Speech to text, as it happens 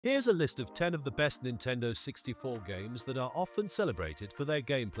Here's a list of 10 of the best Nintendo 64 games that are often celebrated for their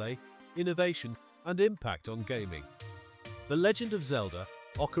gameplay, innovation, and impact on gaming. The Legend of Zelda: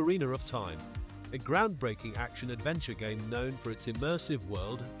 Ocarina of Time, a groundbreaking action-adventure game known for its immersive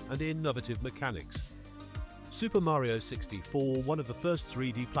world and innovative mechanics. Super Mario 64, one of the first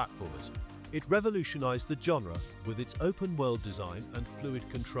 3D platformers, it revolutionized the genre with its open-world design and fluid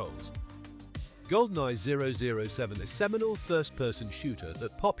controls. GoldenEye 007, a seminal first-person shooter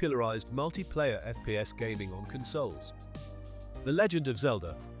that popularized multiplayer FPS gaming on consoles. The Legend of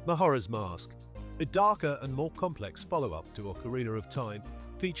Zelda: Majora's Mask, a darker and more complex follow-up to Ocarina of Time,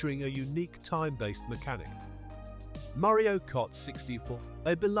 featuring a unique time-based mechanic. Mario Kart 64,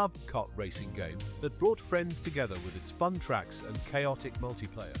 a beloved kart racing game that brought friends together with its fun tracks and chaotic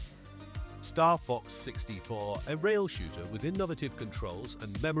multiplayer. Star Fox 64, a rail shooter with innovative controls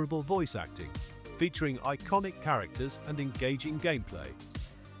and memorable voice acting, featuring iconic characters and engaging gameplay.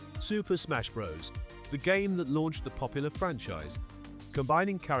 Super Smash Bros., the game that launched the popular franchise,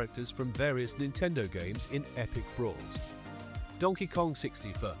 combining characters from various Nintendo games in epic brawls. Donkey Kong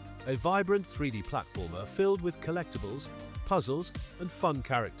 64, a vibrant 3D platformer filled with collectibles, puzzles, and fun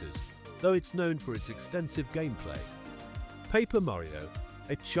characters, though it's known for its extensive gameplay. Paper Mario,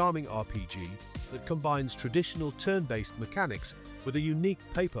 a charming RPG that combines traditional turn-based mechanics with a unique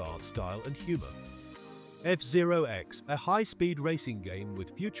paper art style and humor. F-Zero X, a high-speed racing game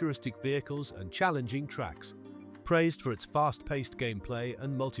with futuristic vehicles and challenging tracks, praised for its fast-paced gameplay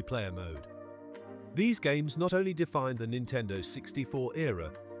and multiplayer mode. These games not only defined the Nintendo 64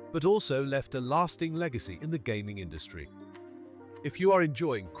 era, but also left a lasting legacy in the gaming industry. If you are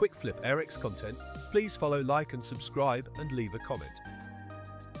enjoying Quick Flip Eric's content, please follow, like and subscribe, and leave a comment.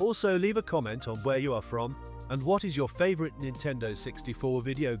 Also, leave a comment on where you are from and what is your favorite Nintendo 64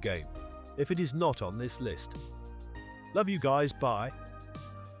 video game, if it is not on this list. Love you guys, bye.